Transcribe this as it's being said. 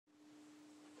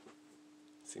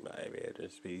See my Amy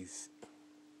Edwards piece.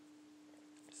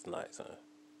 It's nice, huh?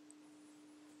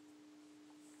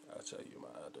 I'll show you my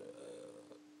other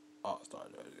All-Star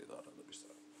jersey. Hold on, let me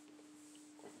start.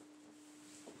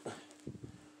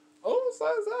 Oh,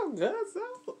 so good, so.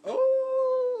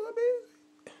 Oh, I mean.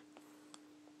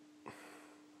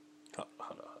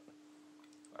 Hold on.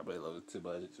 I been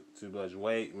losing too much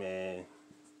weight, man.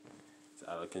 It's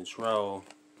out of control.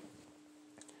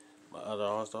 My other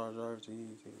All-Star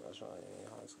jersey, I shot in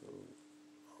high school.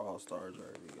 All-Star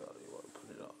jersey, y'all. You want to put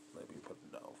it on? Let me put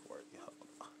it on for you.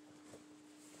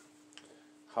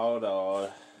 Hold on.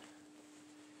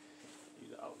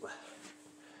 You know,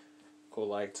 cool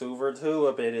like 2 for 2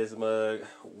 up in this mug.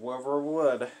 1 for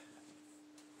 1.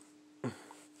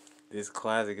 This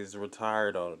classic is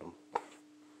retired on them.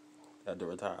 Had to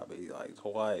retire me like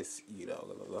twice, you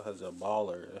know, as a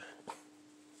baller.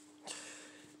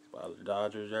 My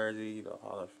Dodger jersey, you know,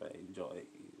 Hall of Fame joint,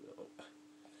 you know.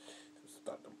 It's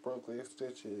not the Brooklyn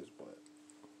stitches, but,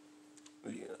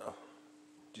 you know.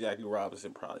 Jackie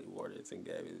Robinson probably wore this and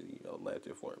gave it, you know, left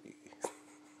it for me.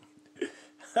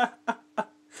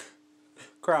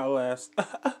 Crowd laughs.